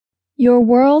Your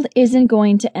world isn't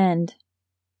going to end.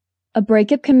 A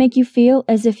breakup can make you feel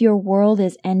as if your world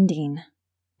is ending.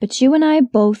 But you and I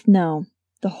both know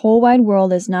the whole wide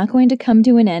world is not going to come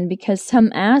to an end because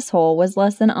some asshole was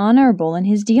less than honorable in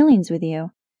his dealings with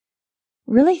you.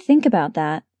 Really think about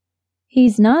that.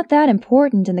 He's not that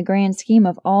important in the grand scheme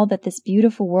of all that this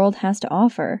beautiful world has to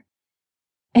offer.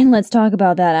 And let's talk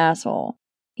about that asshole.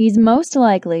 He's most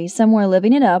likely somewhere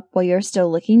living it up while you're still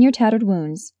licking your tattered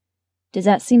wounds. Does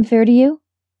that seem fair to you?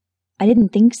 I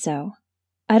didn't think so.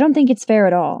 I don't think it's fair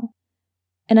at all.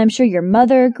 And I'm sure your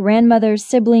mother, grandmother,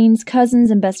 siblings, cousins,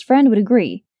 and best friend would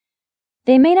agree.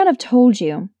 They may not have told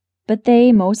you, but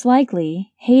they most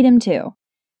likely hate him too.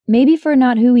 Maybe for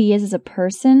not who he is as a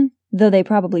person, though they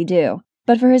probably do,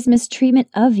 but for his mistreatment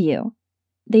of you.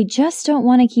 They just don't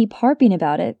want to keep harping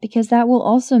about it because that will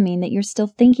also mean that you're still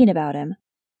thinking about him.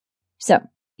 So,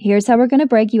 here's how we're going to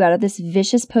break you out of this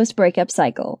vicious post-breakup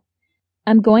cycle.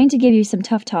 I'm going to give you some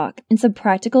tough talk and some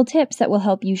practical tips that will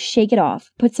help you shake it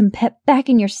off, put some pep back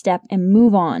in your step, and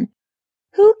move on.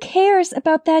 Who cares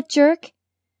about that jerk?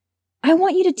 I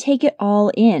want you to take it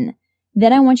all in.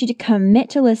 Then I want you to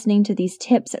commit to listening to these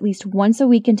tips at least once a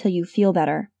week until you feel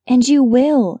better. And you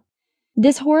will.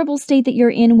 This horrible state that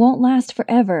you're in won't last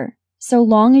forever, so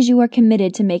long as you are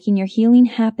committed to making your healing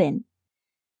happen.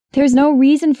 There's no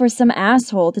reason for some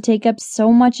asshole to take up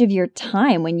so much of your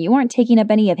time when you aren't taking up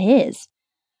any of his.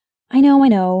 I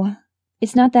know.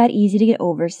 It's not that easy to get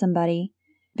over somebody.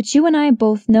 But you and I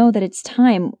both know that it's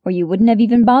time or you wouldn't have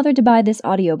even bothered to buy this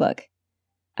audiobook.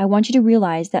 I want you to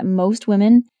realize that most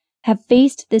women have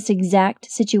faced this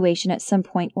exact situation at some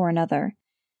point or another.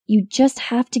 You just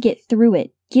have to get through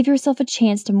it. Give yourself a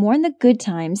chance to mourn the good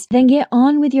times, then get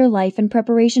on with your life in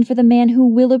preparation for the man who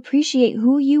will appreciate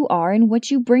who you are and what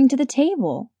you bring to the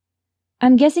table.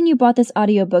 I'm guessing you bought this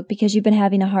audiobook because you've been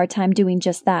having a hard time doing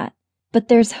just that. But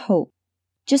there's hope.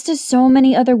 Just as so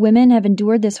many other women have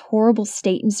endured this horrible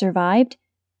state and survived,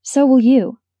 so will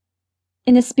you.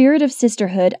 In the spirit of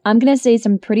sisterhood, I'm going to say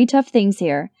some pretty tough things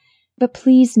here, but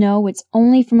please know it's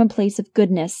only from a place of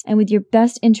goodness and with your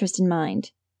best interest in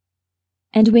mind.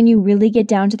 And when you really get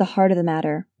down to the heart of the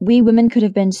matter, we women could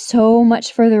have been so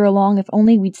much further along if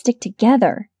only we'd stick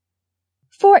together.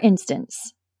 For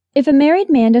instance, if a married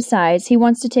man decides he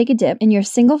wants to take a dip in your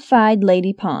single-fide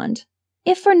lady pond,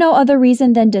 if for no other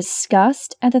reason than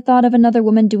disgust at the thought of another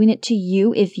woman doing it to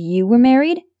you if you were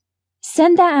married,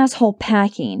 send that asshole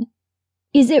packing.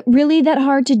 Is it really that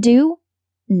hard to do?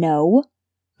 No.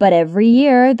 But every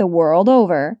year, the world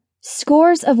over,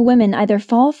 scores of women either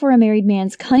fall for a married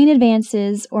man's cunning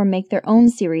advances or make their own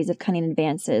series of cunning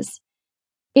advances.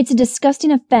 It's a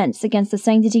disgusting offense against the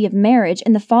sanctity of marriage,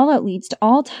 and the fallout leads to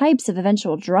all types of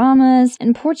eventual dramas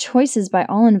and poor choices by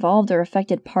all involved or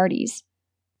affected parties.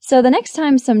 So the next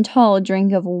time some tall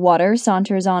drink of water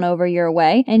saunters on over your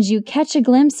way and you catch a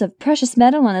glimpse of precious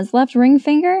metal on his left ring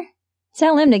finger,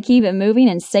 tell him to keep it moving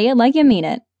and say it like you mean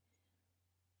it.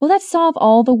 Will that solve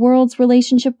all the world's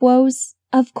relationship woes?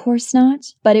 Of course not,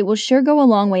 but it will sure go a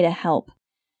long way to help.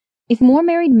 If more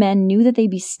married men knew that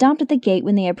they'd be stopped at the gate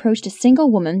when they approached a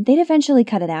single woman, they'd eventually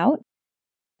cut it out.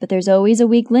 But there's always a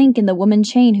weak link in the woman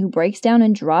chain who breaks down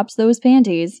and drops those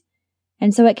panties.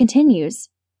 And so it continues.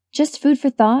 Just food for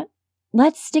thought?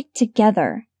 Let's stick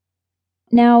together.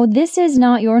 Now, this is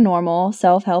not your normal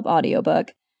self-help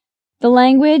audiobook. The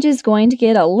language is going to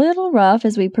get a little rough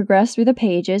as we progress through the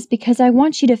pages because I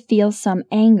want you to feel some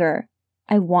anger.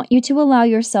 I want you to allow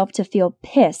yourself to feel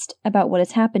pissed about what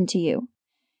has happened to you.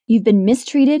 You've been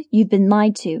mistreated, you've been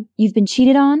lied to, you've been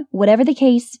cheated on, whatever the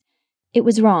case. It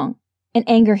was wrong, and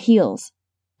anger heals.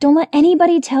 Don't let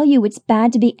anybody tell you it's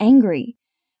bad to be angry.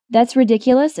 That's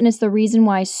ridiculous, and it's the reason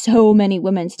why so many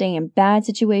women stay in bad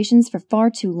situations for far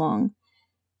too long.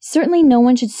 Certainly no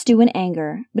one should stew in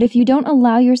anger, but if you don't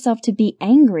allow yourself to be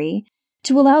angry,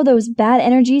 to allow those bad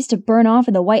energies to burn off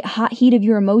in the white-hot heat of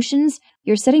your emotions,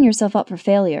 you're setting yourself up for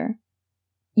failure.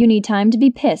 You need time to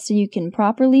be pissed so you can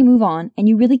properly move on, and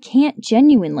you really can't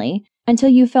genuinely until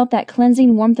you've felt that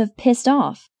cleansing warmth of pissed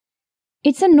off.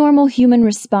 It's a normal human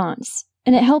response,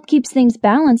 and it helps keep things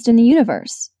balanced in the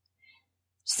universe.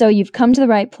 So you've come to the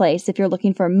right place if you're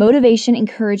looking for motivation,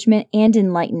 encouragement, and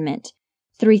enlightenment.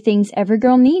 3 things every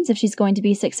girl needs if she's going to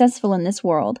be successful in this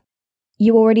world.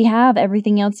 You already have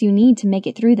everything else you need to make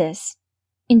it through this.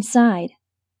 Inside.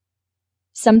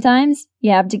 Sometimes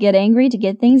you have to get angry to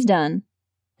get things done.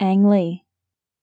 Ang Lee.